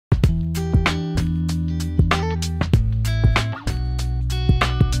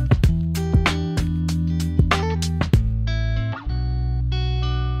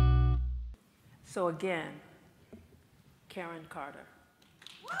again, Karen Carter.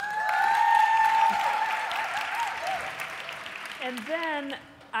 And then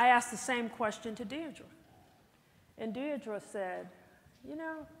I asked the same question to Deirdre. And Deirdre said, you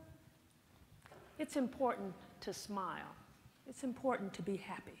know, it's important to smile. It's important to be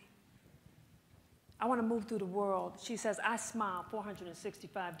happy. I want to move through the world. She says, I smile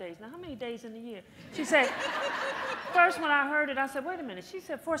 465 days. Now, how many days in the year? She said, first when I heard it, I said, wait a minute. She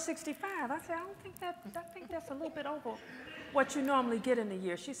said 465. I said, I think that's a little bit over what you normally get in a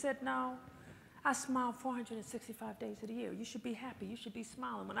year. She said, no, I smile 465 days of the year. You should be happy. You should be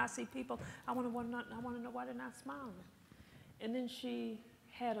smiling. When I see people, I want to know why they're not smiling. And then she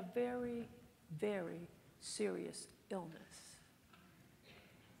had a very, very serious illness.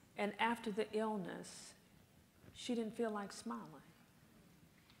 And after the illness, she didn't feel like smiling.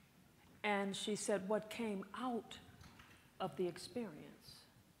 And she said what came out of the experience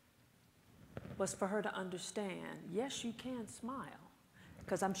was for her to understand, yes, you can smile.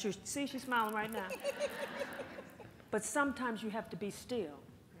 Because I'm sure, see, she's smiling right now. But sometimes you have to be still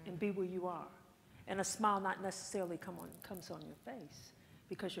and be where you are. And a smile not necessarily comes on your face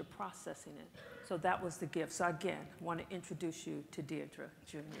because you're processing it. So that was the gift. So again, I want to introduce you to Deirdre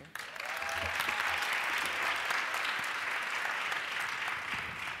Jr.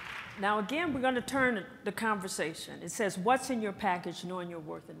 Now again, we're going to turn the conversation. It says, what's in your package, knowing your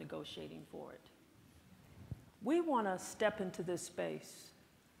worth and negotiating for it? We want to step into this space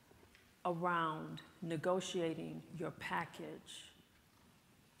around negotiating your package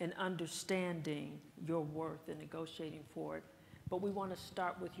and understanding your worth and negotiating for it. But we want to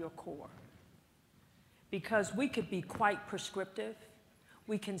start with your core. Because we could be quite prescriptive.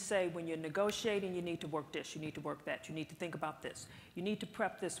 We can say when you're negotiating, you need to work this, you need to work that, you need to think about this, you need to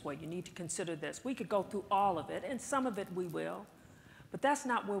prep this way, you need to consider this. We could go through all of it, and some of it we will, but that's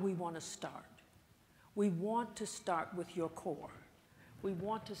not where we want to start. We want to start with your core. We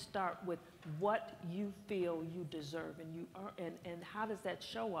want to start with what you feel you deserve and you earn, and how does that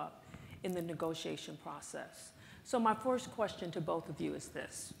show up in the negotiation process. So my first question to both of you is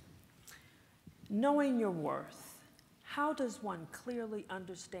this. Knowing your worth, how does one clearly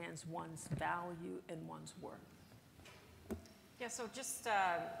understand one's value and one's worth? Yeah, so just,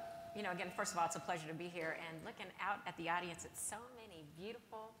 you know, again, first of all, it's a pleasure to be here. And looking out at the audience, it's so many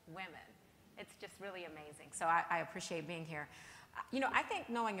beautiful women. It's just really amazing. So I appreciate being here. You know, I think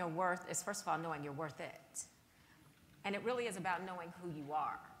knowing your worth is, first of all, knowing you're worth it. And it really is about knowing who you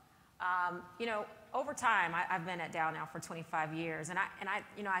are. You know, over time, I've been at Dow now for 25 years, and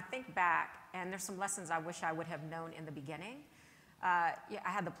I think back, and there's some lessons I wish I would have known in the beginning. Yeah, I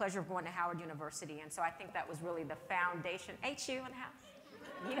had the pleasure of going to Howard University, and so I think that was really the foundation. Ain't you in the house?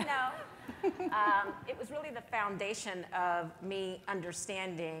 You know. It was really the foundation of me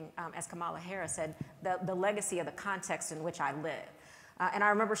understanding, as Kamala Harris said, the legacy of the context in which I live. And I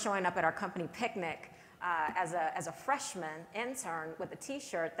remember showing up at our company picnic as a freshman intern with a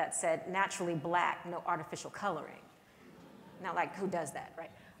T-shirt that said, "Naturally black, no artificial coloring." Now, like, who does that,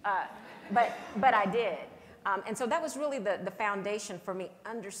 right? But I did. And so that was really the foundation for me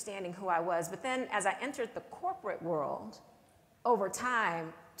understanding who I was. But then as I entered the corporate world, over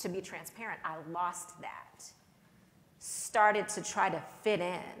time, to be transparent, I lost that. Started to try to fit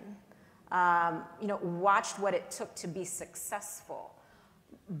in. You know, watched what it took to be successful.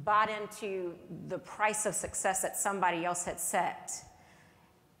 Bought into the price of success that somebody else had set.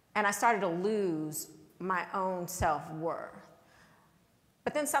 And I started to lose my own self-worth.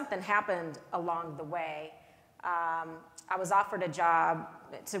 But then something happened along the way. I was offered a job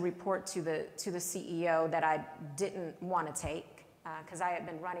to report to the CEO that I didn't want to take because I had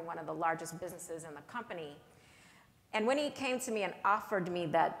been running one of the largest businesses in the company. And when he came to me and offered me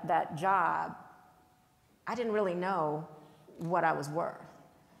that job, I didn't really know what I was worth.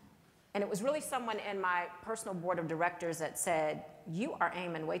 And it was really someone in my personal board of directors that said, "You are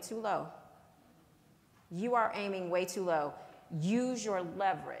aiming way too low. You are aiming way too low. Use your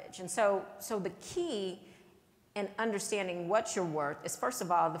leverage." And so the key in understanding what you're worth is, first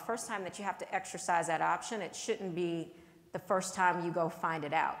of all, the first time that you have to exercise that option, it shouldn't be the first time you go find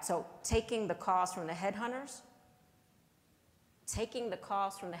it out. So taking the calls from the headhunters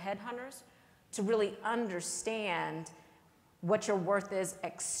to really understand what your worth is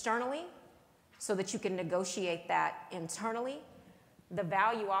externally so that you can negotiate that internally. The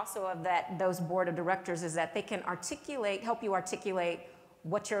value also of those board of directors is that they can help you articulate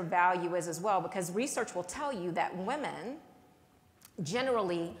what your value is as well, because research will tell you that women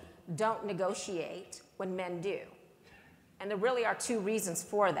generally don't negotiate when men do. And there really are two reasons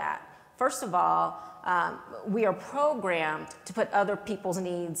for that. First of all, we are programmed to put other people's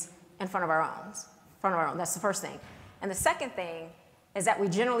needs in front of our own. front of our own. That's the first thing. And the second thing is that we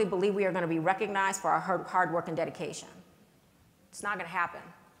generally believe we are going to be recognized for our hard work and dedication. It's not going to happen.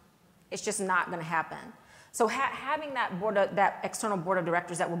 It's just not going to happen. So having that external board of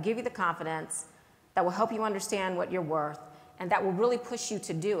directors that will give you the confidence, that will help you understand what you're worth, and that will really push you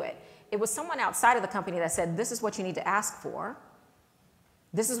to do it. It was someone outside of the company that said, this is what you need to ask for.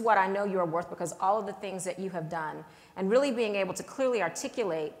 This is what I know you are worth because all of the things that you have done, and really being able to clearly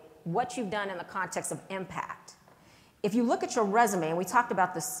articulate what you've done in the context of impact. If you look at your resume, and we talked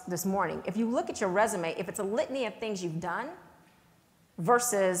about this morning, if you look at your resume, if it's a litany of things you've done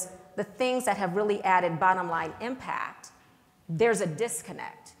versus the things that have really added bottom line impact, there's a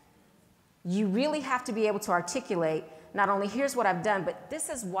disconnect. You really have to be able to articulate not only here's what I've done, but this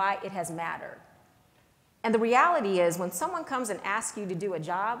is why it has mattered. And the reality is when someone comes and asks you to do a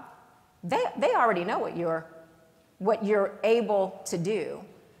job, they already know what you're able to do.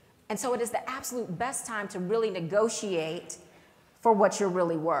 And so it is the absolute best time to really negotiate for what you're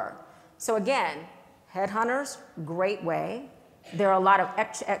really worth. So again, headhunters, great way. There are a lot of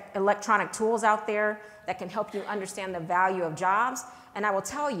electronic tools out there that can help you understand the value of jobs. And I will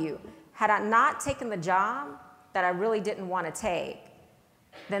tell you, had I not taken the job that I really didn't want to take,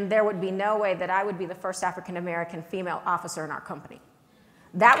 then there would be no way that I would be the first African-American female officer in our company.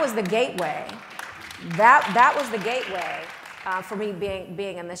 That was the gateway. That was the gateway for me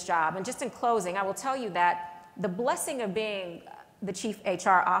being in this job. And just in closing, I will tell you that the blessing of being the chief HR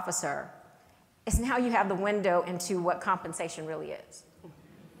officer is now you have the window into what compensation really is.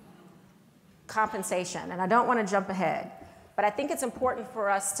 Compensation, and I don't want to jump ahead, but I think it's important for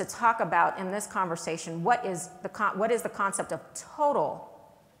us to talk about in this conversation what is the concept of total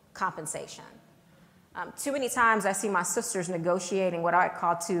compensation. Too many times I see my sisters negotiating what I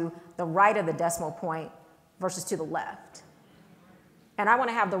call to the right of the decimal point versus to the left. And I want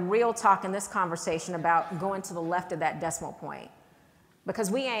to have the real talk in this conversation about going to the left of that decimal point because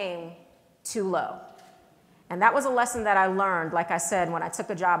we aim too low. And that was a lesson that I learned, like I said, when I took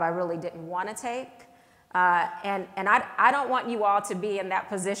a job I really didn't want to take. And I don't want you all to be in that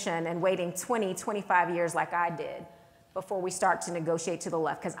position and waiting 20, 25 years like I did before we start to negotiate to the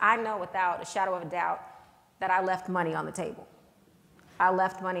left. Because I know without a shadow of a doubt that I left money on the table. I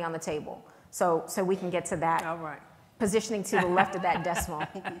left money on the table. So we can get to that. All right. Positioning to the left of that decimal.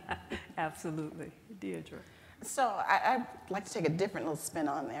 Absolutely. Deirdre. So I'd like to take a different little spin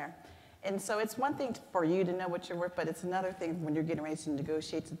on there. And so it's one thing for you to know what you're worth, but it's another thing when you're getting ready to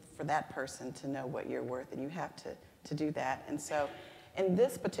negotiate for that person to know what you're worth, and you have to do that. And so in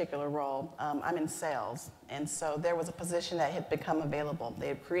this particular role, I'm in sales, and so there was a position that had become available. They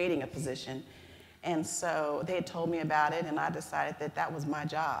were creating a position, and so they had told me about it, and I decided that that was my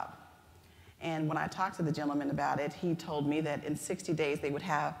job. And when I talked to the gentleman about it, he told me that in 60 days they would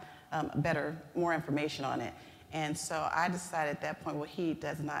have more information on it. And so I decided at that point, well, he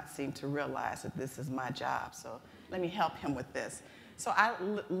does not seem to realize that this is my job, so let me help him with this. So I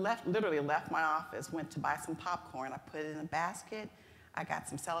literally left my office, went to buy some popcorn. I put it in a basket. I got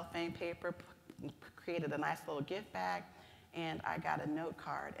some cellophane paper, created a nice little gift bag, and I got a note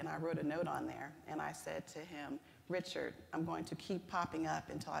card, and I wrote a note on there. And I said to him, Richard, I'm going to keep popping up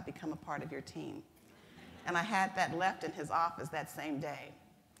until I become a part of your team. And I had that left in his office that same day.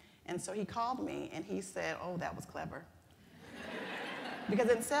 And so he called me, and he said, oh, that was clever. Because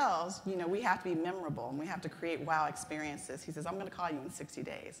in sales, you know, we have to be memorable, and we have to create wow experiences. He says, I'm going to call you in 60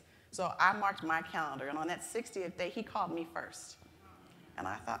 days. So I marked my calendar, and on that 60th day, he called me first. And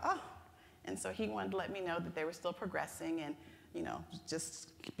I thought, oh. And so he wanted to let me know that they were still progressing and, you know,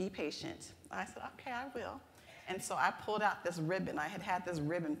 just be patient. I said, okay, I will. And so I pulled out this ribbon. I had this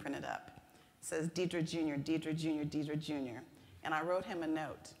ribbon printed up. It says, Deidre Jr., Deidre Jr., Deidre Jr. And I wrote him a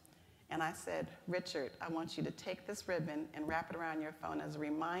note. And I said, Richard, I want you to take this ribbon and wrap it around your phone as a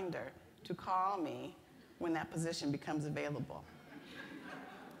reminder to call me when that position becomes available.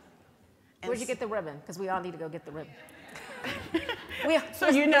 Where'd you get the ribbon? Because we all need to go get the ribbon. So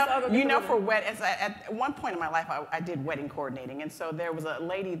you know, for weddings, at one point in my life, I did wedding coordinating. And so there was a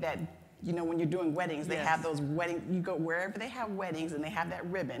lady that, you know, when you're doing weddings, they have those wedding, you go wherever they have weddings and they have that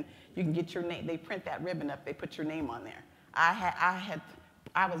ribbon, you can get your name, they print that ribbon up, they put your name on there.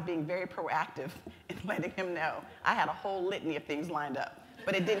 I was being very proactive in letting him know. I had a whole litany of things lined up,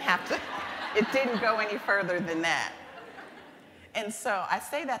 but it didn't go any further than that. And so I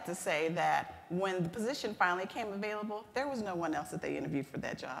say that to say that when the position finally came available, there was no one else that they interviewed for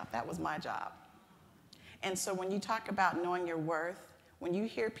that job. That was my job. And so when you talk about knowing your worth, when you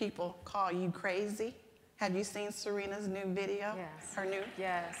hear people call you crazy, have you seen Serena's new video? Yes. Her new?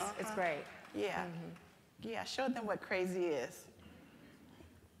 Yes, it's great. Yeah. Yeah, show them what crazy is.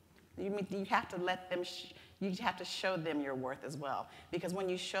 You have to let them, you have to show them your worth as well. Because when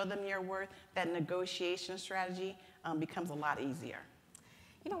you show them your worth, that negotiation strategy becomes a lot easier.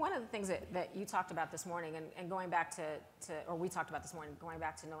 You know, one of the things that you talked about this morning, and going back or we talked about this morning, going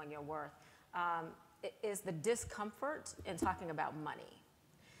back to knowing your worth, is the discomfort in talking about money.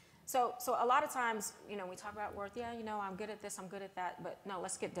 So a lot of times, you know, we talk about worth, yeah, you know, I'm good at this, I'm good at that, but no,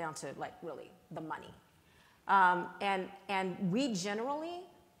 let's get down to like really the money. And we generally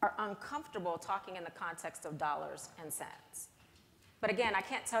are uncomfortable talking in the context of dollars and cents. But again, I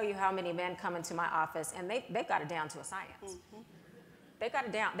can't tell you how many men come into my office and they've got it down to a science. Mm-hmm. They've got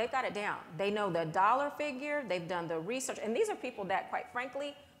it down. They know the dollar figure, they've done the research, and these are people that, quite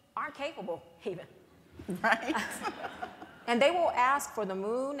frankly, aren't capable even. Right. And they will ask for the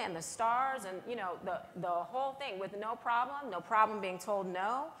moon and the stars and, you know, the whole thing with no problem being told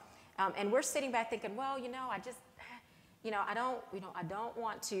no. And we're sitting back thinking, well, you know, I don't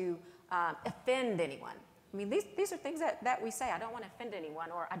want to offend anyone. I mean, these are things that we say. I don't want to offend anyone,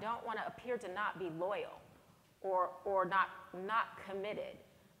 or I don't want to appear to not be loyal or not committed.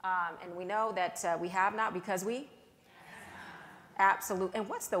 And we know that we have not because we absolutely. And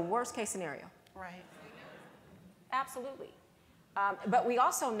what's the worst case scenario? Right. Absolutely. But we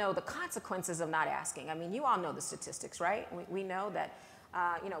also know the consequences of not asking. I mean, you all know the statistics, right? We know that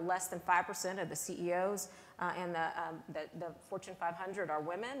you know, less than 5% of the CEOs and the Fortune 500 are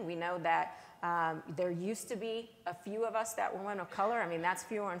women. We know that there used to be a few of us that were women of color. I mean, that's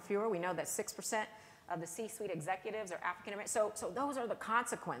fewer and fewer. We know that 6% of the C-suite executives are African American. So those are the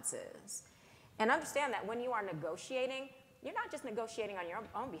consequences. And understand that when you are negotiating, you're not just negotiating on your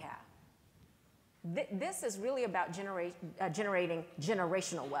own behalf. This is really about generating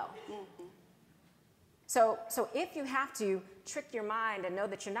generational wealth. Mm-hmm. So if you have to trick your mind and know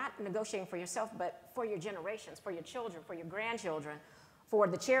that you're not negotiating for yourself, but for your generations, for your children, for your grandchildren, for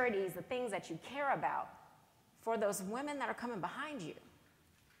the charities, the things that you care about, for those women that are coming behind you,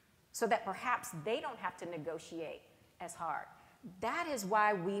 so that perhaps they don't have to negotiate as hard. That is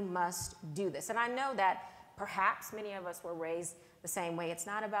why we must do this. And I know that perhaps many of us were raised the same way. It's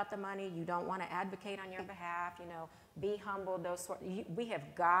not about the money. You don't want to advocate on your behalf, you know, be humble, those sort. We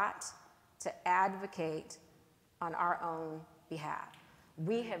have got to advocate on our own behalf.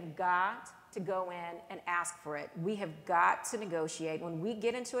 We have got to go in and ask for it. We have got to negotiate. When we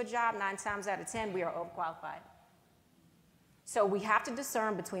get into a job, 9 times out of 10, we are overqualified. So we have to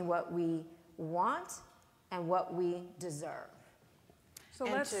discern between what we want and what we deserve. So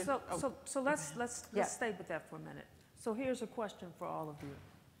let's stay with that for a minute. So here's a question for all of you.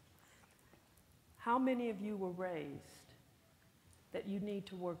 How many of you were raised that you need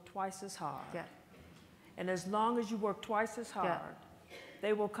to work twice as hard? Yeah. And as long as you work twice as hard,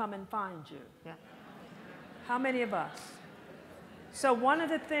 they will come and find you. Yeah. How many of us? So one of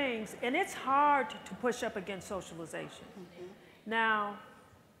the things, and it's hard to push up against socialization. Mm-hmm. Now,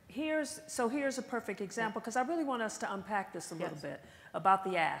 here's a perfect example, because I really want us to unpack this a little bit about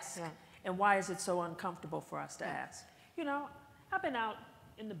the ask. Yeah. And why is it so uncomfortable for us to ask? You know, I've been out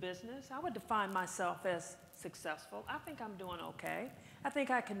in the business. I would define myself as successful. I think I'm doing okay. I think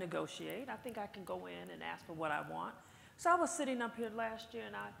I can negotiate. I think I can go in and ask for what I want. So I was sitting up here last year,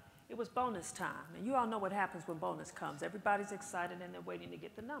 and it was bonus time. And you all know what happens when bonus comes. Everybody's excited, and they're waiting to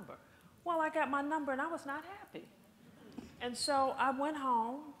get the number. Well, I got my number, and I was not happy. And so I went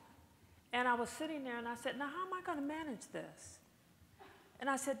home, and I was sitting there, and I said, now, how am I going to manage this? And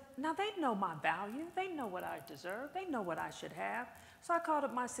I said, now they know my value. They know what I deserve. They know what I should have. So I called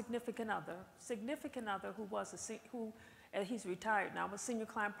up my significant other who he's retired now, was senior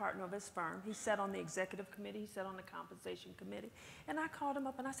client partner of his firm. He sat on the executive committee. He sat on the compensation committee. And I called him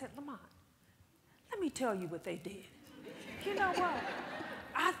up and I said, Lamont, let me tell you what they did. You know what?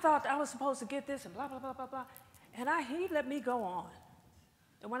 I thought I was supposed to get this and blah, blah, blah, blah, blah. And he let me go on.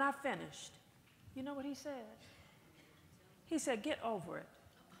 And when I finished, you know what he said? He said, get over it.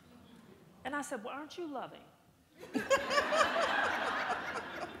 And I said, well, aren't you loving?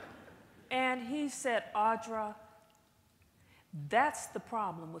 And he said, Audra, that's the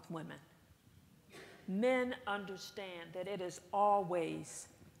problem with women. Men understand that it is always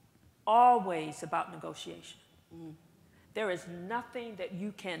about negotiation. Mm. There is nothing that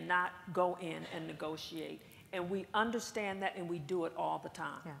you cannot go in and negotiate. And we understand that, and we do it all the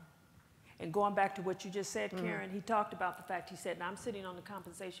time. Yeah. And going back to what you just said, Karen, he talked about the fact, he said, now I'm sitting on the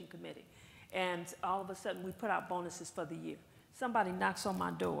compensation committee, and all of a sudden we put out bonuses for the year. Somebody knocks on my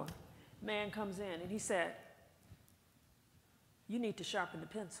door. Man comes in, and he said, you need to sharpen the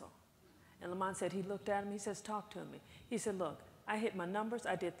pencil. And Lamont said, he looked at him, he says, talk to me. He said, look, I hit my numbers,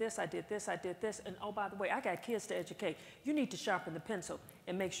 I did this, I did this, I did this, and oh, by the way, I got kids to educate. You need to sharpen the pencil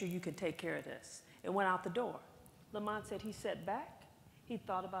and make sure you can take care of this. And went out the door. Lamont said he sat back, he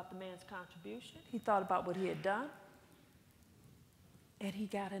thought about the man's contribution, he thought about what he had done, and he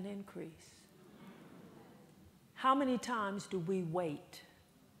got an increase. How many times do we wait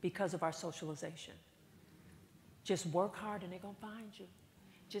because of our socialization? Just work hard and they're gonna find you.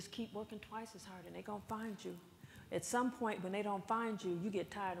 Just keep working twice as hard and they're gonna find you. At some point when they don't find you, you get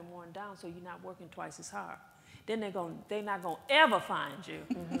tired and worn down, so you're not working twice as hard. Then they're not gonna ever find you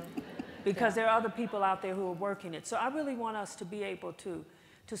because there are other people out there who are working it. So I really want us to be able to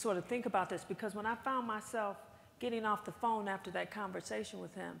sort of think about this, because when I found myself getting off the phone after that conversation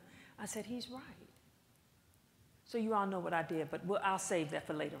with him, I said, he's right. So you all know what I did, but I'll save that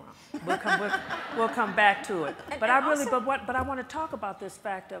for later on. We'll come back to it. But I want to talk about this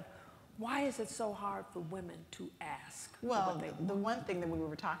fact of, why is it so hard for women to ask? Well, the one thing that we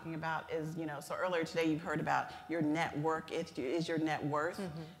were talking about is, so earlier today you've heard about your network is your net worth.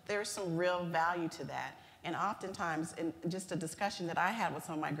 There's some real value to that. And oftentimes, in just a discussion that I had with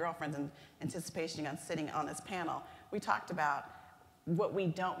some of my girlfriends in anticipation on sitting on this panel, we talked about what we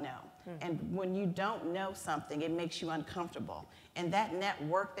don't know. And when you don't know something, it makes you uncomfortable. And that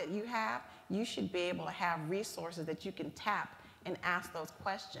network that you have, you should be able to have resources that you can tap and ask those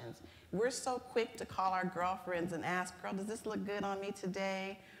questions. We're so quick to call our girlfriends and ask, girl, does this look good on me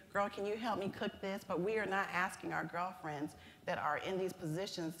today? Girl, can you help me cook this? But we are not asking our girlfriends that are in these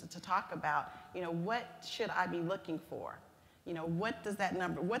positions to talk about, what should I be looking for? What does that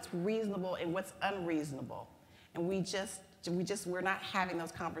number, what's reasonable and what's unreasonable? And we're not having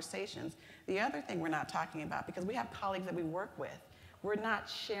those conversations. The other thing we're not talking about, because we have colleagues that we work with, we're not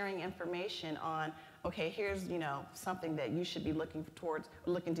sharing information on, okay, here's something that you should be looking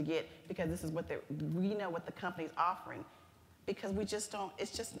to get, because this is what we know what the company's offering, because we just don't.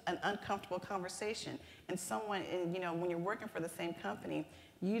 It's just an uncomfortable conversation. And when you're working for the same company,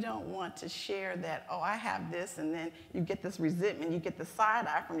 you don't want to share that, oh, I have this, and then you get this resentment, you get the side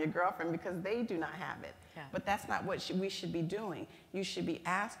eye from your girlfriend because they do not have it. Yeah. But that's not what we should be doing. You should be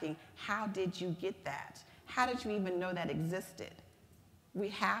asking, how did you get that? How did you even know that existed? We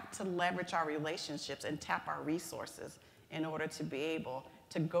have to leverage our relationships and tap our resources in order to be able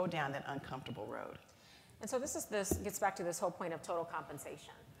to go down that uncomfortable road. And so this gets back to this whole point of total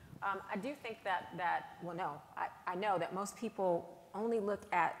compensation. I do think I know that most people only look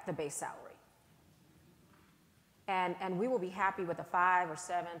at the base salary. And we will be happy with a 5 or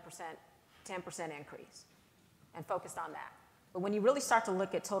 7%, 10% increase and focused on that. But when you really start to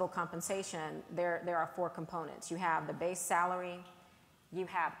look at total compensation, there are 4 components. You have the base salary, you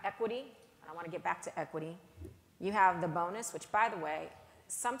have equity, and I want to get back to equity. You have the bonus, which, by the way,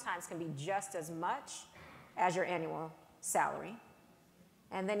 sometimes can be just as much as your annual salary.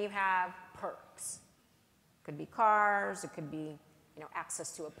 And then you have perks. It could be cars, it could be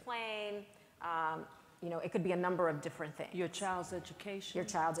access to a plane, it could be a number of different things. Your child's education. Your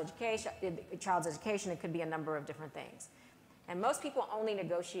child's education, it could be a number of different things. And most people only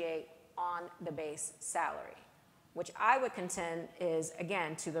negotiate on the base salary, which I would contend is,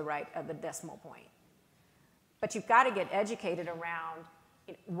 again, to the right of the decimal point. But you've got to get educated around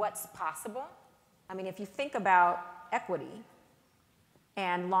what's possible. I mean, if you think about equity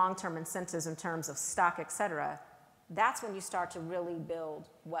and long-term incentives in terms of stock, et cetera, that's when you start to really build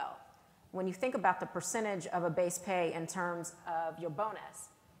wealth. When you think about the percentage of a base pay in terms of your bonus,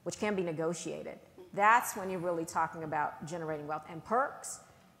 which can be negotiated, that's when you're really talking about generating wealth. And perks,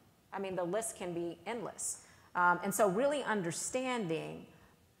 I mean, the list can be endless. And so really understanding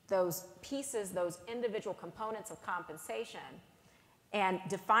those pieces, those individual components of compensation, and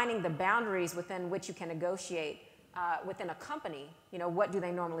defining the boundaries within which you can negotiate within a company, what do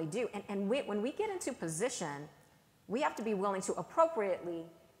they normally do? And when we get into position, we have to be willing to appropriately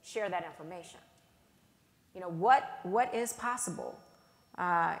share that information. What is possible?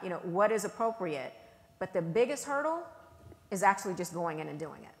 What is appropriate? But the biggest hurdle is actually just going in and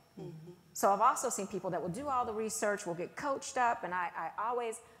doing it. Mm-hmm. So I've also seen people that will do all the research, will get coached up, and I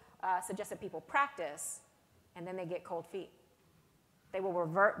always suggest that people practice, and then they get cold feet. They will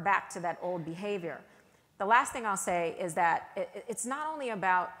revert back to that old behavior. The last thing I'll say is that it's not only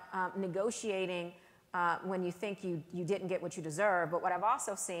about negotiating when you think you didn't get what you deserve, but what I've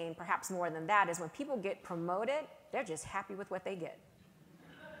also seen, perhaps more than that, is when people get promoted, they're just happy with what they get.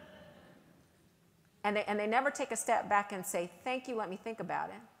 And they never take a step back and say, thank you, let me think about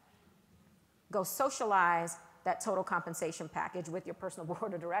it. Go socialize that total compensation package with your personal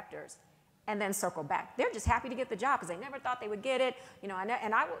board of directors, and then circle back. They're just happy to get the job because they never thought they would get it, and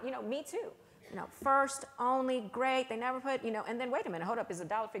I will, me too. you know, first, only, great, they never put, you know, and then wait a minute, hold up, is the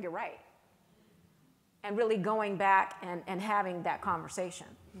dollar figure right? And really going back and having that conversation.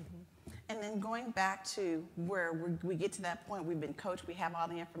 And then going back to where we get to that point, we've been coached, we have all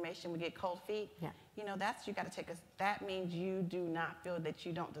the information, we get cold feet. Yeah. You know, you got to take that means you do not feel that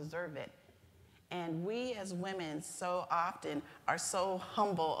you don't deserve it. And we as women so often are so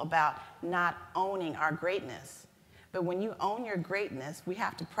humble about not owning our greatness. But when you own your greatness, we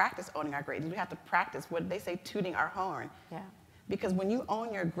have to practice owning our greatness. We have to practice what they say, tooting our horn. Yeah. Because when you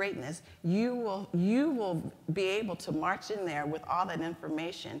own your greatness, you will be able to march in there with all that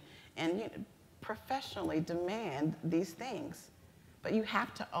information and professionally demand these things. But you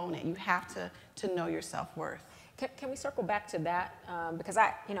have to own it. You have to know your self-worth. Can we circle back to that? Because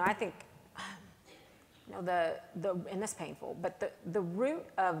I think, and that's painful, but the root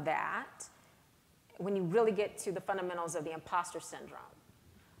of that, when you really get to the fundamentals of the imposter syndrome,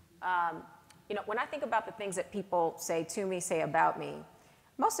 when I think about the things that people say to me, say about me,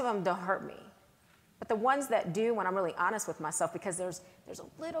 most of them don't hurt me. But the ones that do, when I'm really honest with myself, because there's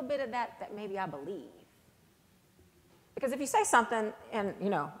a little bit of that maybe I believe. Because if you say something, and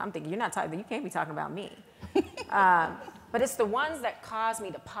I'm thinking, you can't be talking about me. But it's the ones that cause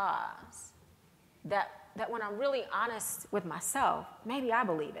me to pause, that when I'm really honest with myself, maybe I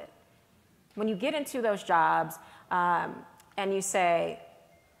believe it. When you get into those jobs and you say,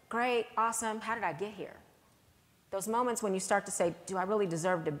 great, awesome, how did I get here? Those moments when you start to say, do I really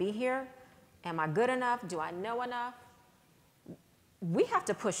deserve to be here? Am I good enough? Do I know enough? We have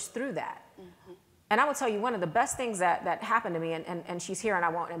to push through that. Mm-hmm. And I will tell you, one of the best things that happened to me, and she's here and I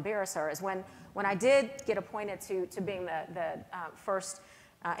won't embarrass her, is when I did get appointed to being the first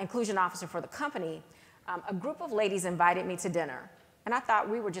inclusion officer for the company, a group of ladies invited me to dinner. And I thought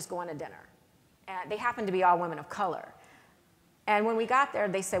we were just going to dinner. And they happened to be all women of color. And when we got there,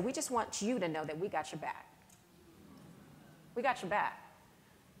 they said, we just want you to know that we got your back. We got your back.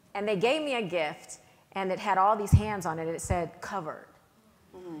 And they gave me a gift, and it had all these hands on it, and it said, covered.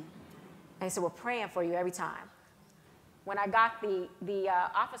 Mm-hmm. And they said, we're praying for you every time. When I got the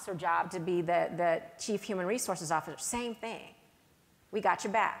officer job to be the chief human resources officer, same thing. We got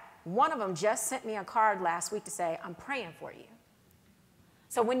your back. One of them just sent me a card last week to say, I'm praying for you.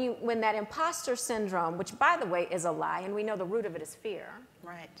 So when that imposter syndrome, which by the way is a lie, and we know the root of it is fear,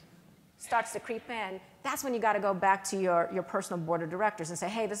 right, starts to creep in, that's when you got to go back to your personal board of directors and say,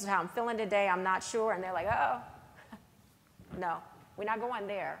 hey, this is how I'm feeling today, I'm not sure. And they're like, oh, no, we're not going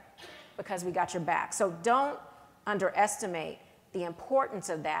there because we got your back. So don't underestimate the importance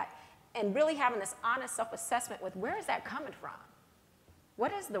of that and really having this honest self-assessment with where is that coming from?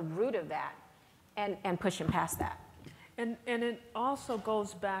 What is the root of that? And pushing past that. And it also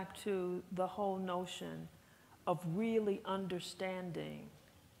goes back to the whole notion of really understanding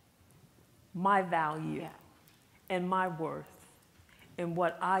my value and my worth and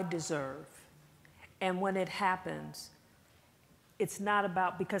what I deserve. And when it happens, it's not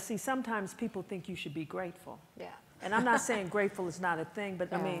about, because see, sometimes people think you should be grateful. Yeah. And I'm not saying grateful is not a thing,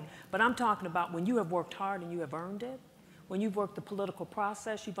 but but I'm talking about when you have worked hard and you have earned it. When you've worked the political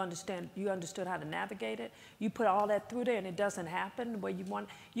process, you understood how to navigate it. You put all that through there and it doesn't happen the way you want.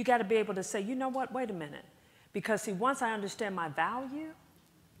 You got to be able to say, you know what, wait a minute. Because see, once I understand my value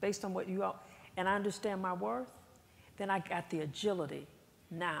based on what you are, and I understand my worth, then I got the agility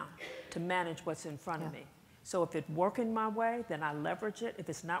now to manage what's in front of me. So if it's working my way, then I leverage it. If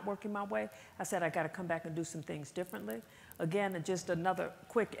it's not working my way, I said I got to come back and do some things differently. Again, just another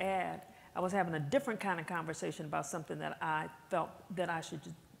quick add. I was having a different kind of conversation about something that I felt that I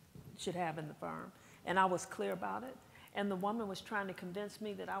should have in the firm. And I was clear about it. And the woman was trying to convince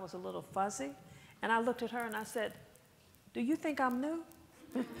me that I was a little fuzzy. And I looked at her and I said, do you think I'm new?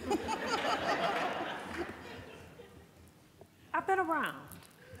 I've been around.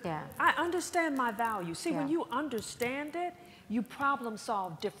 Yeah. I understand my value. See, when you understand it, you problem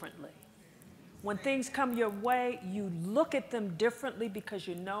solve differently. When things come your way, you look at them differently because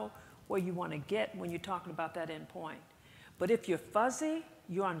you know where you want to get when you're talking about that end point. But if you're fuzzy,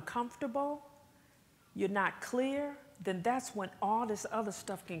 you're uncomfortable, you're not clear, then that's when all this other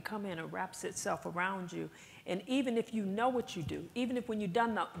stuff can come in and wraps itself around you. And even if you know what you do, even if when you've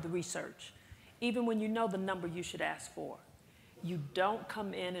done the research, even when you know the number you should ask for, you don't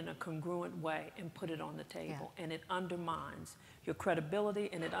come in a congruent way and put it on the table. And it undermines your credibility,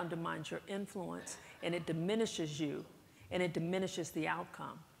 and it undermines your influence, and it diminishes you, and it diminishes the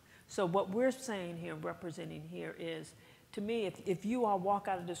outcome. So what we're saying here, representing here, is, to me, if you all walk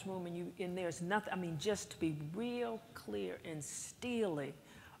out of this room and there's nothing, I mean, just to be real clear and steely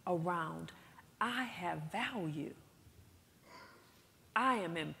around, I have value. I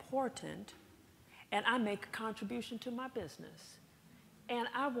am important, and I make a contribution to my business. And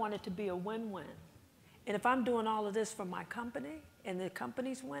I want it to be a win-win. And if I'm doing all of this for my company and the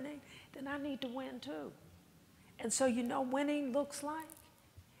company's winning, then I need to win too. And so you know winning looks like?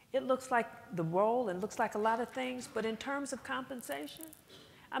 It looks like the role and looks like a lot of things, but in terms of compensation,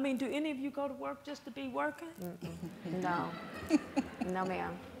 I mean, do any of you go to work just to be working? No. No,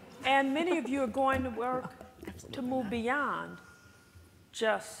 ma'am. And many of you are going to work to move beyond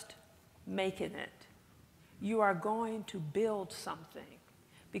just making it. You are going to build something.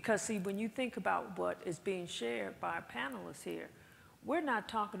 Because see, when you think about what is being shared by our panelists here, we're not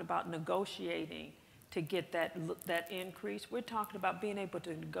talking about negotiating to get that increase. We're talking about being able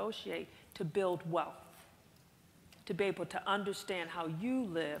to negotiate to build wealth, to be able to understand how you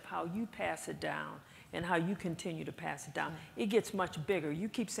live, how you pass it down, and how you continue to pass it down. It gets much bigger. You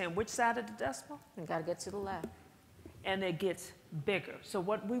keep saying which side of the decimal? We got to get to the left. And it gets bigger. So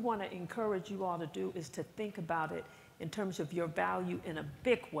what we want to encourage you all to do is to think about it in terms of your value in a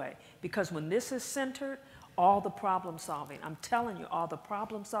big way. Because when this is centered, all the problem solving, I'm telling you, all the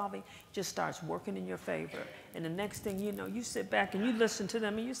problem solving just starts working in your favor. And the next thing you know, you sit back and you listen to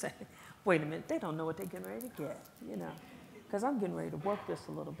them and you say, wait a minute, they don't know what they're getting ready to get, you know, because I'm getting ready to work this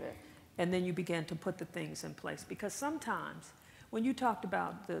a little bit. And then you begin to put the things in place. Because sometimes when you talked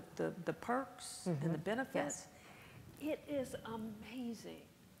about the perks and the benefits, it is amazing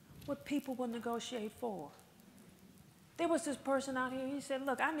what people will negotiate for. There was this person out here, he said,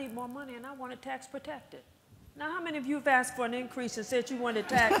 look, I need more money and I want it tax protected. Now, how many of you have asked for an increase and said you wanted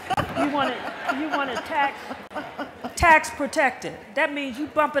tax, you wanted tax protected? That means you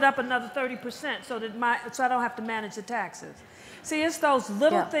bump it up another 30% so I don't have to manage the taxes. See, it's those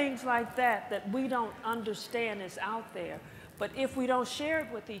little things like that that we don't understand is out there. But if we don't share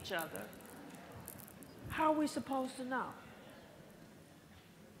it with each other, how are we supposed to know?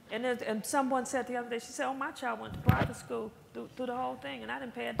 And someone said the other day, she said, oh, my child went to private school through the whole thing, and I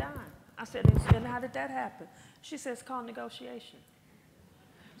didn't pay a dime. I said, and how did that happen? She said, it's called negotiation.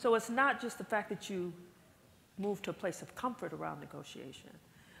 So it's not just the fact that you move to a place of comfort around negotiation,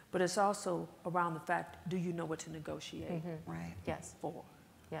 but it's also around the fact, do you know what to negotiate Right. Yes. for?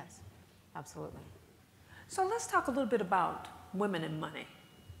 Yes. Absolutely. So let's talk a little bit about women and money,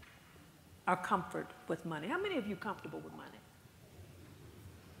 our comfort with money. How many of you are comfortable with money?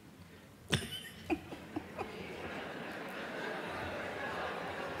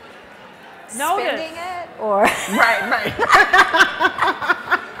 Notice. Spending it or Right.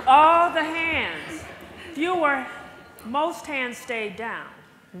 All the hands, most hands stayed down.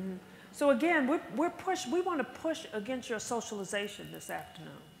 So again, we want to push against your socialization this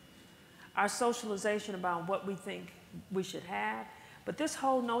afternoon. Our socialization about what we think we should have, but this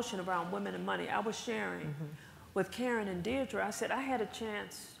whole notion around women and money, I was sharing with Karen and Deirdre. I said I had a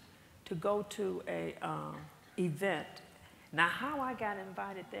chance to go to a event. Now, how I got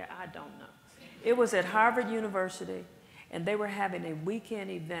invited there, I don't know. It was at Harvard University, and they were having a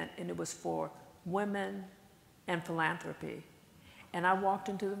weekend event, and it was for women and philanthropy. And I walked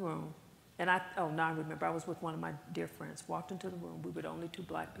into the room, and now I remember, I was with one of my dear friends, walked into the room. We were the only two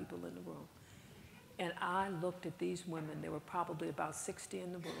black people in the room. And I looked at these women. There were probably about 60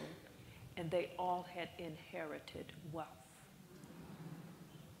 in the room, and they all had inherited wealth.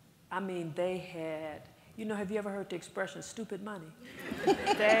 I mean, they had, have you ever heard the expression stupid money?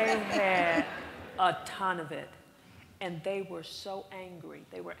 They had a ton of it. And they were so angry.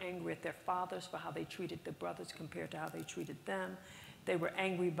 They were angry at their fathers for how they treated their brothers compared to how they treated them. They were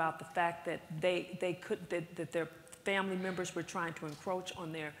angry about the fact that that their family members were trying to encroach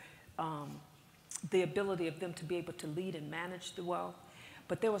on their, the ability of them to be able to lead and manage the wealth.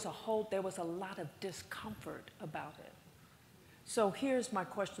 But there was a lot of discomfort about it. So here's my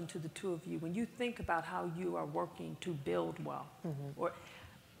question to the two of you. When you think about how you are working to build wealth, or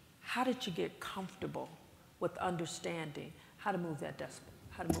how did you get comfortable with understanding how to move that decimal,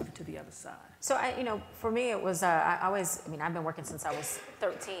 how to move it to the other side? So for me, it was, I've been working since I was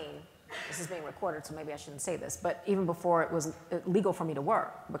 13. This is being recorded, so maybe I shouldn't say this, but even before it was legal for me to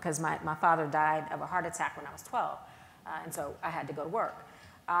work, because my father died of a heart attack when I was 12, and so I had to go to work.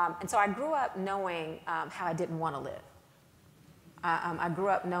 And so I grew up knowing how I didn't want to live. I grew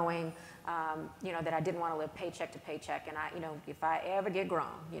up knowing, that I didn't want to live paycheck to paycheck, and if I ever get grown,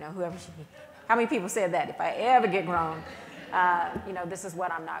 how many people said that? If I ever get grown, this is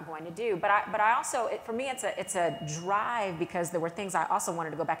what I'm not going to do. But I also, for me, it's a drive, because there were things I also wanted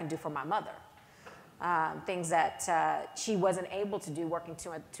to go back and do for my mother, things that she wasn't able to do working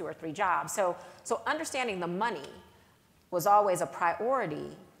two or three jobs. So understanding the money was always a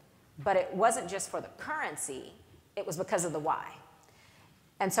priority, but it wasn't just for the currency. It was because of the why.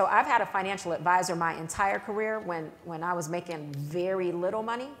 And so I've had a financial advisor my entire career when I was making very little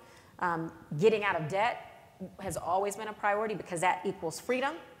money. Getting out of debt has always been a priority because that equals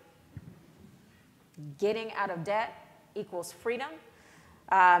freedom. Getting out of debt equals freedom.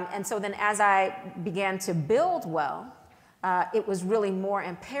 And so then as I began to build wealth, it was really more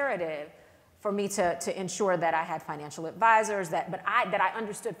imperative for me to ensure that I had financial advisors, that I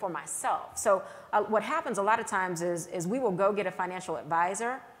understood for myself. So what happens a lot of times is we will go get a financial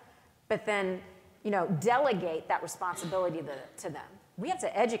advisor, but then delegate that responsibility to them. We have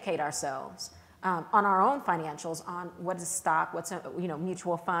to educate ourselves on our own financials, on what is stock, what's a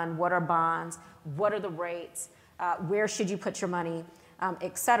mutual fund, what are bonds, what are the rates, where should you put your money,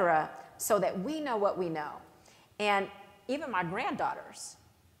 et cetera, so that we know what we know. And even my granddaughters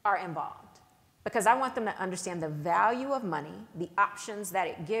are involved because I want them to understand the value of money, the options that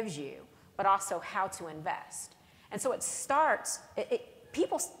it gives you, but also how to invest. And so it starts,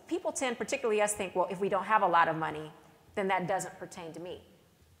 people tend, particularly us, think, well, if we don't have a lot of money, then that doesn't pertain to me.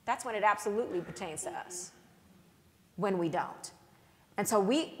 That's when it absolutely pertains to us, when we don't. And so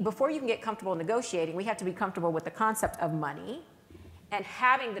before you can get comfortable negotiating, we have to be comfortable with the concept of money and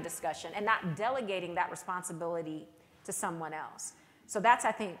having the discussion and not delegating that responsibility to someone else. So that's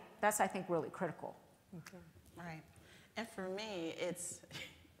I think really critical. Okay. Right. And for me, it's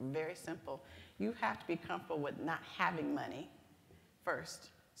very simple. You have to be comfortable with not having money first,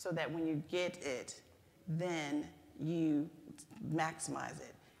 so that when you get it, then you maximize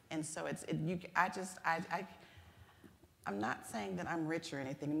it. And so I'm not saying that I'm rich or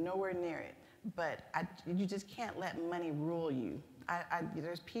anything, nowhere near it, but you just can't let money rule you.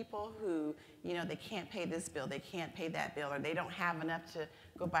 There's people who, they can't pay this bill, they can't pay that bill, or they don't have enough to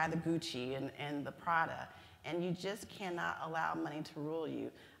go buy the Gucci and the Prada, and you just cannot allow money to rule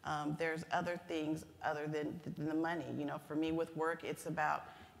you. There's other things other than the money. For me with work, it's about,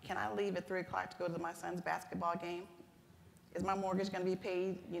 can I leave at 3 o'clock to go to my son's basketball game? Is my mortgage going to be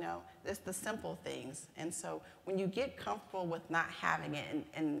paid? It's the simple things. And so when you get comfortable with not having it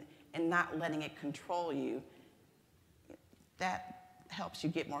and not letting it control you, that helps you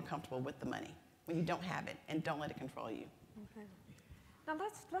get more comfortable with the money when you don't have it and don't let it control you. Okay. Now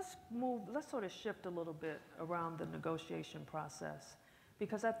let's sort of shift a little bit around the negotiation process,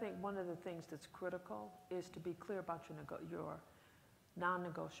 because I think one of the things that's critical is to be clear about your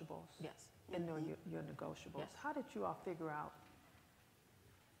non-negotiables. Yes. And your negotiables. Yes. How did you all figure out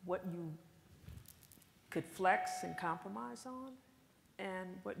what you could flex and compromise on and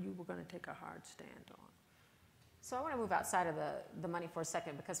what you were going to take a hard stand on? So I want to move outside of the money for a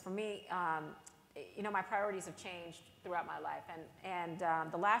second, because for me, my priorities have changed throughout my life. And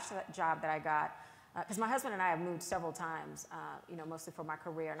the last job that I got, because my husband and I have moved several times, mostly for my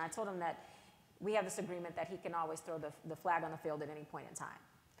career, and I told him that we have this agreement that he can always throw the flag on the field at any point in time.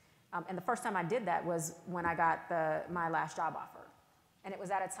 And the first time I did that was when I got my last job offer. And it was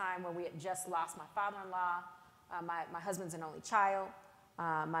at a time when we had just lost my father-in-law. My husband's an only child.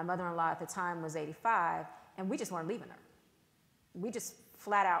 My mother-in-law at the time was 85, and we just weren't leaving her. We just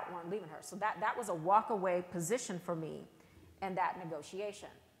flat out weren't leaving her. So that was a walk-away position for me in that negotiation.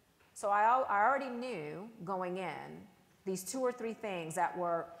 So I already knew going in these 2 or 3 things that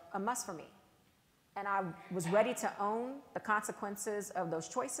were a must for me. And I was ready to own the consequences of those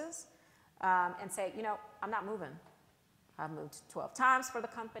choices and say, I'm not moving. I've moved 12 times for the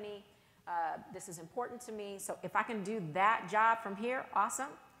company. This is important to me. So if I can do that job from here, awesome.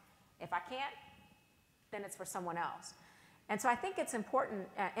 If I can't, then it's for someone else. And so I think it's important,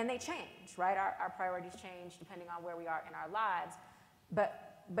 and they change, right? Our priorities change depending on where we are in our lives.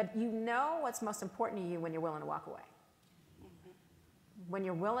 But what's most important to you when you're willing to walk away. Mm-hmm. When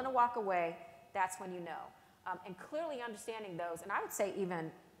you're willing to walk away, that's when you know. And clearly understanding those, and I would say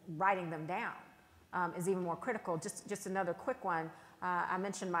even writing them down is even more critical. Just another quick one. I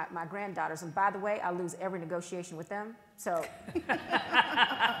mentioned my granddaughters, and by the way, I lose every negotiation with them. So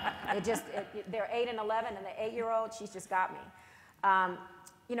they're 8 and 11, and the 8-year-old, she's just got me.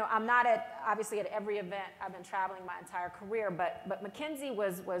 I'm not obviously at every event. I've been traveling my entire career, but Mackenzie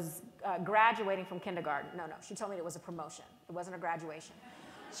was graduating from kindergarten. No, she told me it was a promotion. It wasn't a graduation.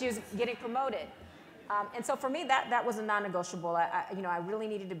 She was getting promoted. And so for me, that was a non-negotiable. I really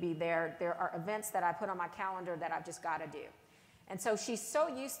needed to be there. There are events that I put on my calendar that I've just got to do. And so she's so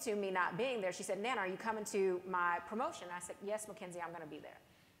used to me not being there. She said, Nana, are you coming to my promotion? I said, yes, Mackenzie, I'm going to be there.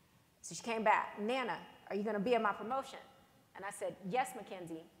 So she came back, Nana, are you going to be at my promotion? And I said, yes,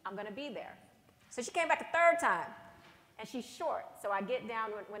 Mackenzie, I'm going to be there. So she came back a 3rd time, and she's short. So I get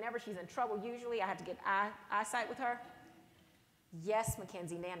down whenever she's in trouble. Usually I have to get eyesight with her. Yes,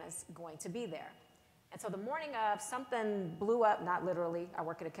 Mackenzie, Nana's going to be there. And so the morning of, something blew up, not literally, I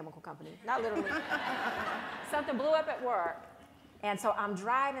work at a chemical company, not literally, something blew up at work. And so I'm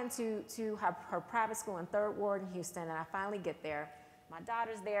driving to her private school in 3rd Ward in Houston, and I finally get there. My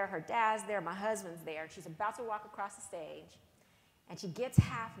daughter's there, her dad's there, my husband's there, and she's about to walk across the stage, and she gets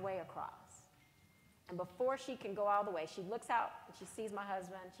halfway across. And before she can go all the way, she looks out, and she sees my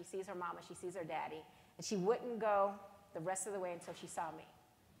husband, she sees her mama, she sees her daddy, and she wouldn't go the rest of the way until she saw me.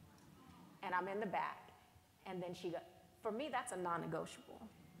 And I'm in the back. And then she goes, for me, that's a non-negotiable.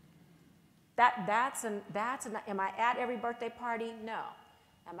 Am I at every birthday party? No.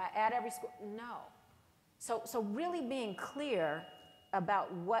 Am I at every school? No. So really being clear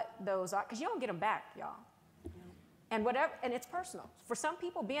about what those are, because you don't get them back, y'all. And it's personal. For some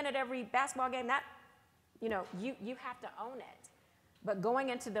people, being at every basketball game, you have to own it. But going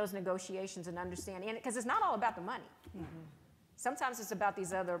into those negotiations and understanding, because it's not all about the money. Mm-hmm. Sometimes it's about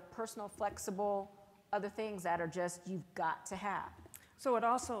these other personal, flexible, other things that are just you've got to have. So it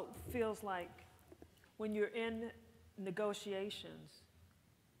also feels like when you're in negotiations,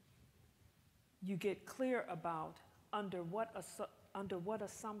 you get clear about under what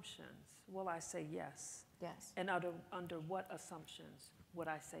assumptions will I say yes? Yes. And under what assumptions would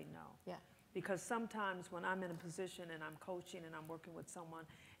I say no? Yeah. Because sometimes when I'm in a position and I'm coaching and I'm working with someone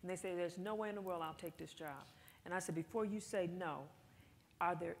and they say, there's no way in the world I'll take this job. And I said, before you say no,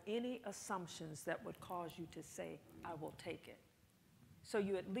 are there any assumptions that would cause you to say, I will take it? So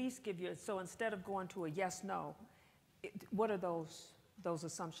you at least so instead of going to a yes, no, what are those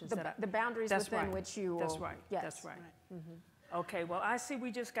assumptions? The boundaries within which you will. That's right, yes. that's right. Mm-hmm. Okay, well, I see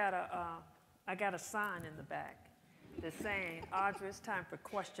we just got I got a sign in the back that's saying, Audra, it's time for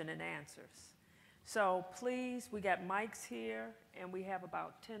question and answers. So please, we got mics here, and we have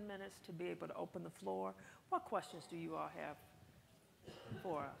about 10 minutes to be able to open the floor. What questions do you all have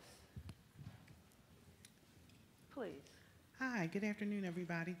for us? Please. Hi, good afternoon,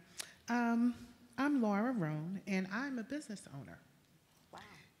 everybody. I'm Laura Roan, and I'm a business owner. Wow.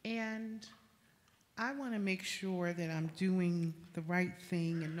 And I want to make sure that I'm doing the right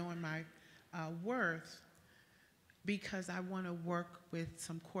thing and knowing my worth, because I want to work with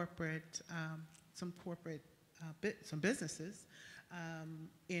some businesses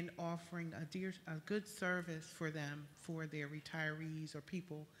in offering a good service for them, for their retirees or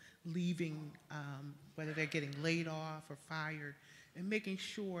people leaving, whether they're getting laid off or fired, and making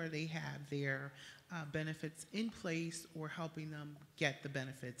sure they have their benefits in place or helping them get the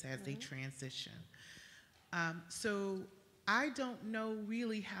benefits as they transition. So I don't know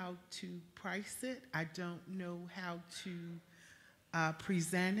really how to price it. I don't know how to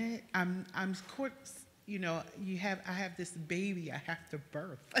present it. I have this baby I have to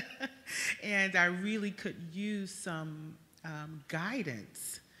birth, and I really could use some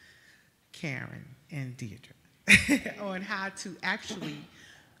guidance, Karen and Deidre, on how to actually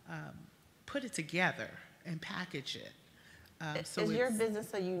put it together and package it. Is your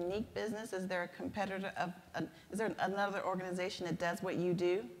business a unique business? Is there a competitor is there another organization that does what you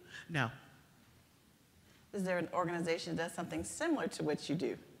do? No. Is there an organization that does something similar to what you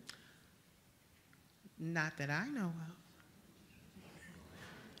do? Not that I know of.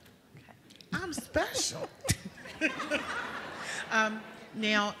 Okay. I'm special.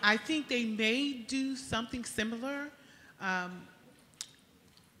 Now, I think they may do something similar, but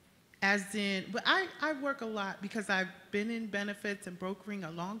I work a lot because I've been in benefits and brokering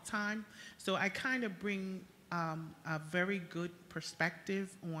a long time, so I kind of bring a very good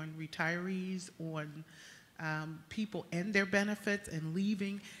perspective on retirees, on people and their benefits and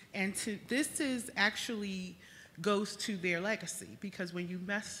leaving, and this is actually goes to their legacy, because when you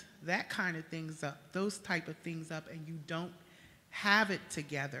mess that kind of things up, those type of things up, and you don't have it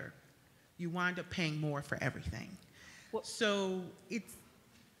together, you wind up paying more for everything. Well, so it's,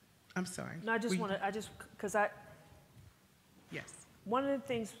 I'm sorry. No, Yes. One of the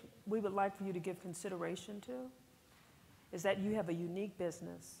things we would like for you to give consideration to is that you have a unique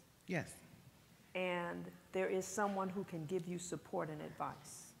business. Yes. And there is someone who can give you support and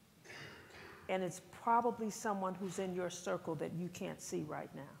advice. And it's probably someone who's in your circle that you can't see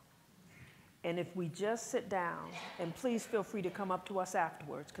right now. And if we just sit down, and please feel free to come up to us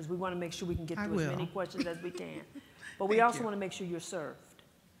afterwards, because we want to make sure we can get to as many questions as we can. But we also want to make sure you're served.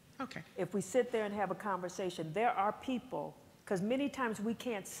 Okay. If we sit there and have a conversation, there are people, because many times we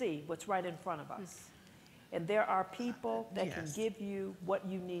can't see what's right in front of us. And there are people that can give you what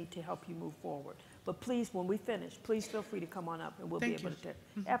you need to help you move forward. But please, when we finish, please feel free to come on up and we'll be able to take.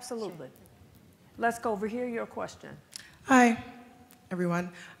 Absolutely. Let's go over here, your question. Hi,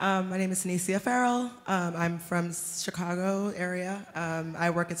 everyone. My name is Tanisha Farrell. I'm from Chicago area. I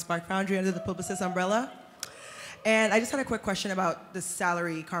work at Spark Foundry under the Publicis umbrella. And I just had a quick question about the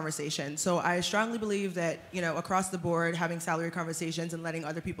salary conversation. So I strongly believe that, you know, across the board, having salary conversations and letting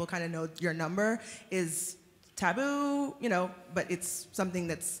other people kind of know your number is taboo, you know, but it's something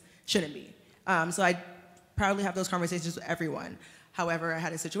that shouldn't be. So I proudly have those conversations with everyone. However, I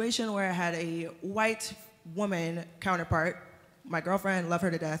had a situation where I had a white woman counterpart, my girlfriend, love her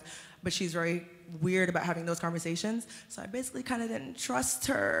to death, but she's very weird about having those conversations. So I basically kind of didn't trust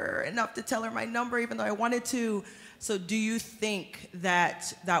her enough to tell her my number, even though I wanted to. So do you think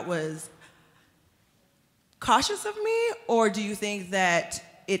that that was cautious of me, or do you think that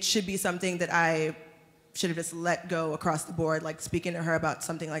it should be something that I should have just let go across the board, like speaking to her about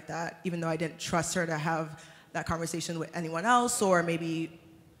something like that, even though I didn't trust her to have that conversation with anyone else, or maybe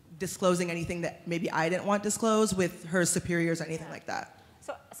disclosing anything that maybe I didn't want disclosed with her superiors or anything like that?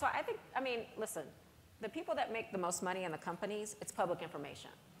 So I think, I mean, listen, the people that make the most money in the companies, it's public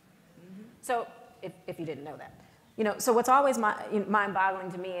information. So if you didn't know that. You know, so what's always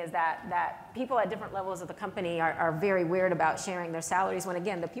mind-boggling to me is that people at different levels of the company are very weird about sharing their salaries when,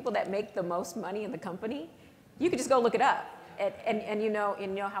 again, the people that make the most money in the company, you could just go look it up. And you know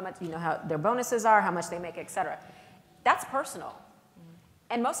how much, you know how their bonuses are, how much they make, et cetera. That's personal.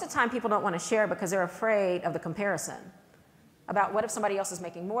 And most of the time people don't want to share because they're afraid of the comparison about what if somebody else is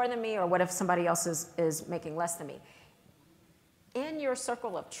making more than me, or what if somebody else is making less than me. In your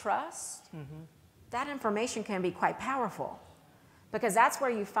circle of trust, that information can be quite powerful, because that's where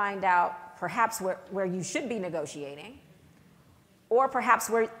you find out perhaps where you should be negotiating, or perhaps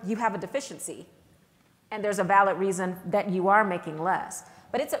where you have a deficiency and there's a valid reason that you are making less.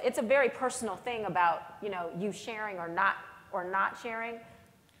 But it's a very personal thing about, you know, you sharing or not sharing.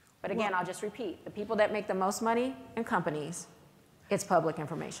 But again, I'll just repeat, the people that make the most money in companies, it's public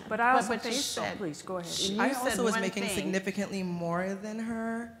information. But I also But think, you so said- please, go ahead. You I said also was one making thing. significantly more than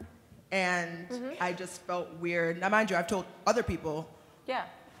her, and I just felt weird. Now, mind you, I've told other people, Yeah.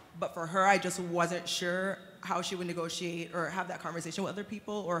 but for her, I just wasn't sure how she would negotiate or have that conversation with other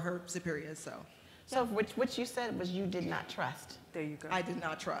people or her superiors, so. So what you said was you did not trust. There you go. I did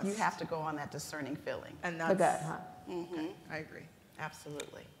not trust. You have to go on that discerning feeling. And The that's, gut, huh? I agree.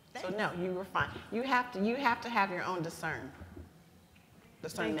 Absolutely. So no, you were fine. You have to have your own discernment.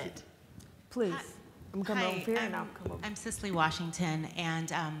 Please. I'm coming Hi, over here and I'll come over. I'm Cicely Washington,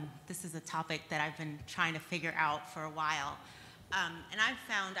 and this is a topic that I've been trying to figure out for a while. And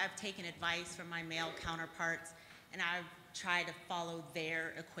I've taken advice from my male counterparts, and I've tried to follow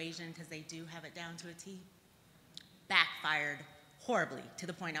their equation because they do have it down to a T. Backfired horribly, to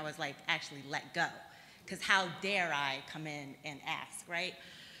the point I was like, actually let go. Because how dare I come in and ask, right?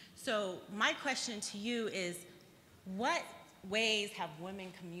 So my question to you is, what ways have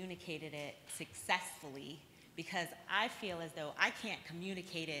women communicated it successfully? Because I feel as though I can't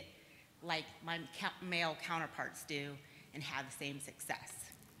communicate it like my male counterparts do and have the same success.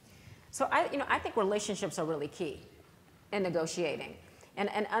 So I think relationships are really key in negotiating,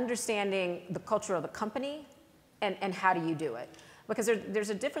 and understanding the culture of the company and how do you do it. Because there's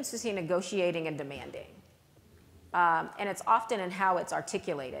a difference between negotiating and demanding. And it's often in how it's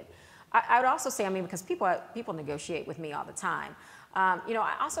articulated. I would also say, I mean, because people negotiate with me all the time. You know,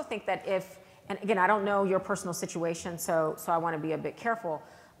 I also think that and again, I don't know your personal situation, so I want to be a bit careful.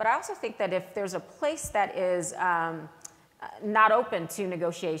 But I also think that if there's a place that is not open to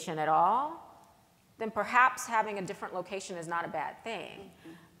negotiation at all, then perhaps having a different location is not a bad thing.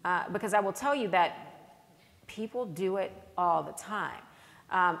 Because I will tell you that people do it all the time.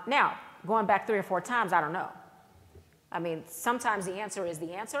 Now, going back 3 or 4 times, I don't know. I mean, sometimes the answer is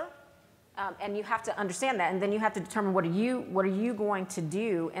the answer, and you have to understand that, and then you have to determine what are you going to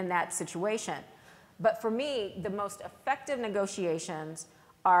do in that situation. But for me, the most effective negotiations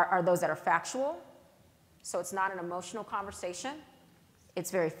are those that are factual. So it's not an emotional conversation. It's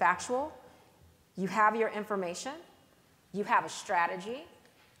very factual. You have your information. You have a strategy.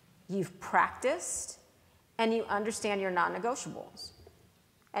 You've practiced. And you understand your non-negotiables.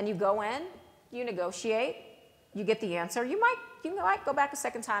 And you go in, you negotiate, you get the answer. You might go back a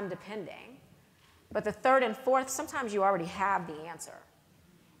second time depending. But the third and fourth, sometimes you already have the answer.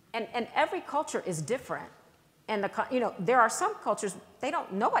 And every culture is different. And there are some cultures,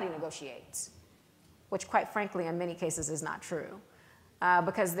 nobody negotiates, which quite frankly in many cases is not true.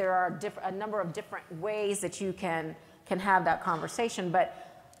 Because there are a number of different ways that you can have that conversation.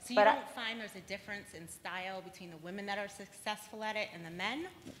 So you don't find there's a difference in style between the women that are successful at it and the men?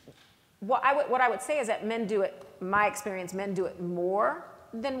 What I would say is that men do it, my experience, men do it more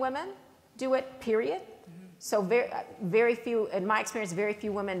than women do it, period. So very few, in my experience, very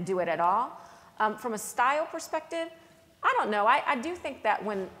few women do it at all. From a style perspective, I don't know. I do think that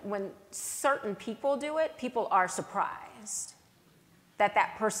when certain people do it, people are surprised that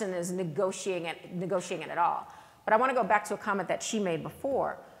that person is negotiating it at all. But I want to go back to a comment that she made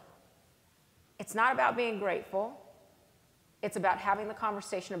before. It's not about being grateful. It's about having the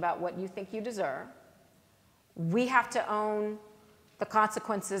conversation about what you think you deserve. We have to own the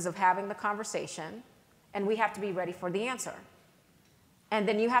consequences of having the conversation, and we have to be ready for the answer. And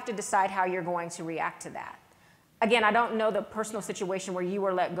then you have to decide how you're going to react to that. Again, I don't know the personal situation where you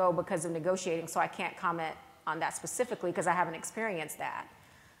were let go because of negotiating, so I can't comment on that specifically because I haven't experienced that.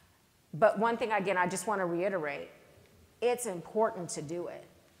 But one thing, again, I just want to reiterate, it's important to do it.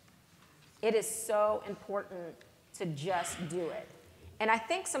 It is so important to just do it. And I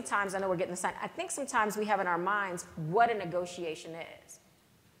think sometimes, I know we're getting the sign, I think sometimes we have in our minds what a negotiation is.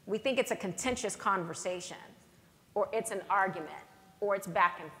 We think it's a contentious conversation, or it's an argument, or it's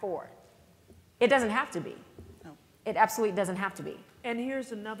back and forth. It doesn't have to be. No. It absolutely doesn't have to be. And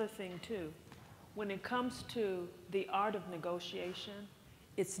here's another thing too. When it comes to the art of negotiation,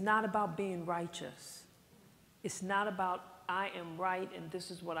 it's not about being righteous. It's not about I am right and this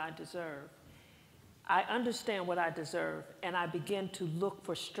is what I deserve. I understand what I deserve, and I begin to look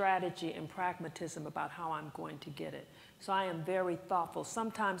for strategy and pragmatism about how I'm going to get it. So I am very thoughtful.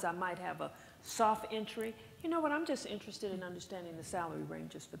 Sometimes I might have a soft entry. You know what, I'm just interested in understanding the salary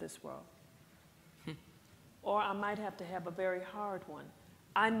ranges for this world. Or I might have to have a very hard one.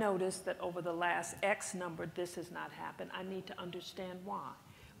 I noticed that over the last X number, this has not happened. I need to understand why.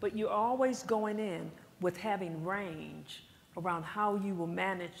 But you're always going in with having range around how you will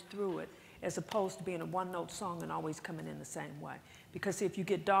manage through it, as opposed to being a one-note song and always coming in the same way. Because if you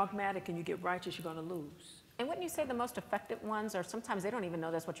get dogmatic and you get righteous, you're going to lose. And wouldn't you say the most effective ones are sometimes they don't even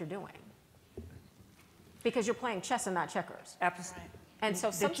know that's what you're doing? Because you're playing chess and not checkers. Absolutely. Right. And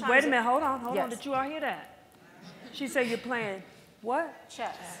so sometimes... Wait a minute, hold on. Yes. Did you all hear that? She said you're playing what?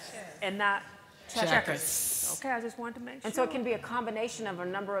 Chess. And not Checkers. Okay, I just wanted to make sure. And so it can be a combination of a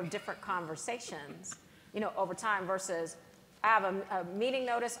number of different conversations, you know, over time versus I have a meeting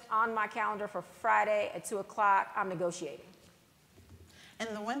notice on my calendar for Friday at 2 o'clock, I'm negotiating.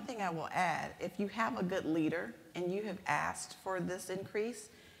 And the one thing I will add, if you have a good leader and you have asked for this increase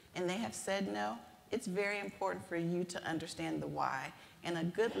and they have said no, it's very important for you to understand the why. And a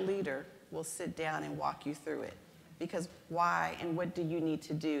good leader will sit down and walk you through it. Because why and what do you need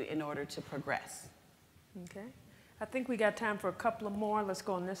to do in order to progress? Okay. I think we got time for a couple of more. Let's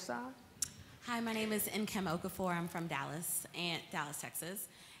go on this side. Hi, my name is Nkem Okafor. I'm from Dallas, Texas.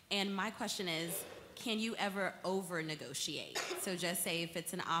 And my question is, can you ever over-negotiate? So just say if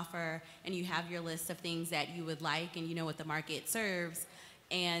it's an offer and you have your list of things that you would like and you know what the market serves,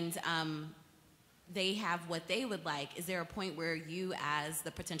 and they have what they would like, is there a point where you as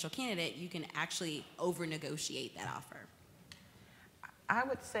the potential candidate, you can actually over-negotiate that offer? I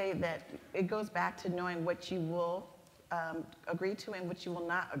would say that it goes back to knowing what you will agree to and what you will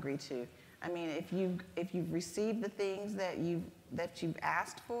not agree to. I mean, if you've received the things that you've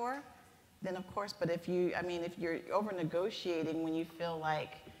asked for, then of course. But if you're over negotiating when you feel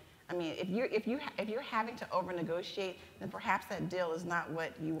like, I mean, if you're having to over negotiate, then perhaps that deal is not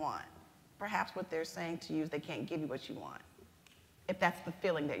what you want. Perhaps what they're saying to you is they can't give you what you want, if that's the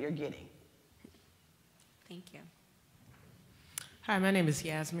feeling that you're getting. Thank you. Hi, my name is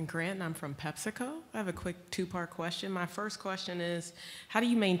Yasmin Grant, and I'm from PepsiCo. I have a quick two-part question. My first question is, how do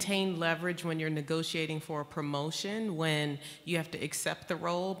you maintain leverage when you're negotiating for a promotion, when you have to accept the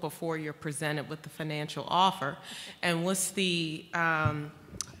role before you're presented with the financial offer? And what's the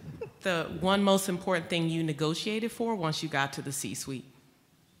one most important thing you negotiated for once you got to the C-suite?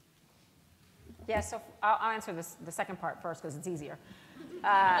 Yeah, so I'll answer the second part first because it's easier.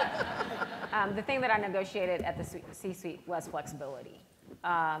 The thing that I negotiated at the C-suite was flexibility,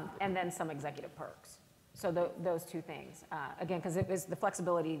 and then some executive perks. So those two things. Again, because the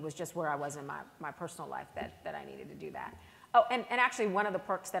flexibility was just where I was in my personal life that I needed to do that. Oh, and actually one of the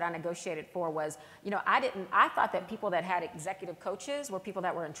perks that I negotiated for was, you know, I thought that people that had executive coaches were people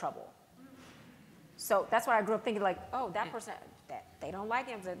that were in trouble. So that's why I grew up thinking like, oh, that person, they don't like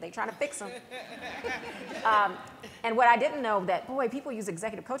him, they're trying to fix him. And what I didn't know that, boy, people use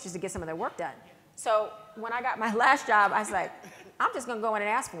executive coaches to get some of their work done. So when I got my last job, I was like, I'm just gonna go in and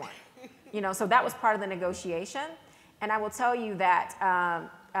ask for one. You know, so that was part of the negotiation. And I will tell you that,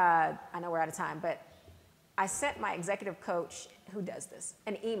 I know we're out of time, but I sent my executive coach, who does this,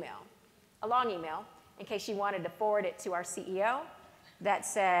 an email, a long email, in case she wanted to forward it to our CEO, that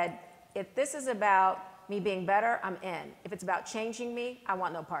said, if this is about me being better, I'm in. If it's about changing me, I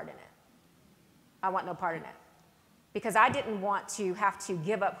want no part in it. I want no part in it. Because I didn't want to have to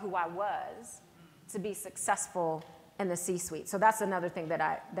give up who I was to be successful in the C-suite. So that's another thing that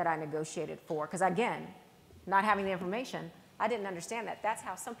I negotiated for. Because again, not having the information, I didn't understand that. That's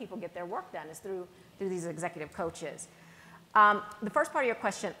how some people get their work done, is through these executive coaches. The first part of your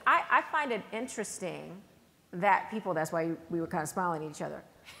question, I find it interesting that people, that's why we were kind of smiling at each other,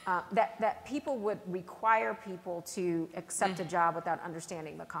 that people would require people to accept a job without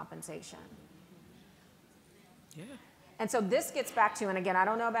understanding the compensation. Yeah. And so this gets back to, and again, I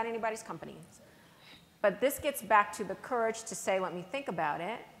don't know about anybody's companies, but this gets back to the courage to say, let me think about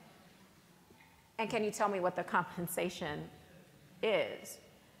it, and can you tell me what the compensation is?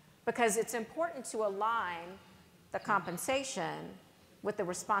 Because it's important to align the compensation with the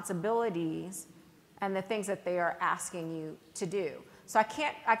responsibilities and the things that they are asking you to do. So I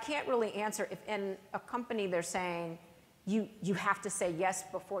can't really answer if in a company they're saying you have to say yes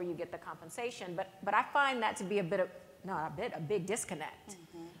before you get the compensation, but I find that to be a big disconnect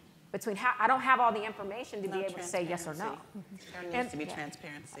between how I don't have all the information to be able to say yes or no. There needs to be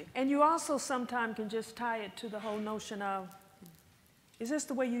transparency. And you also sometimes can just tie it to the whole notion of, is this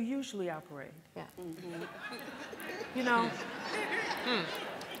the way you usually operate? Yeah. You know,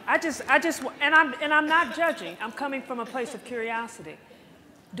 and I'm not judging. I'm coming from a place of curiosity.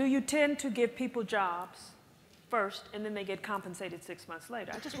 Do you tend to give people jobs first and then they get compensated 6 months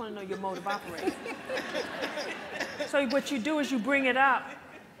later? I just want to know your mode of operating. So what you do is you bring it up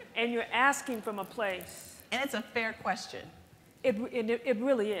and you're asking from a place. And it's a fair question. It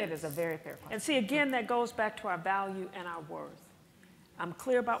really is. It is a very fair question. And see, again, that goes back to our value and our worth. I'm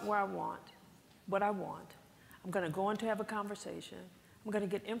clear about what I want. I'm going to go in to have a conversation. I'm going to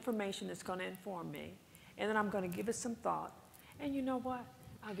get information that's going to inform me. And then I'm going to give it some thought. And you know what?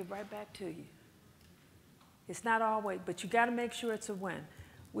 I'll get right back to you. It's not always, but you got to make sure it's a win.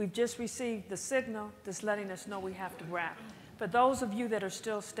 We've just received the signal that's letting us know we have to wrap. For those of you that are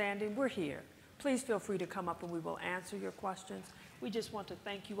still standing, we're here. Please feel free to come up and we will answer your questions. We just want to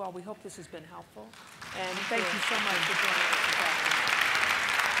thank you all. We hope this has been helpful. And thank you so much for joining us.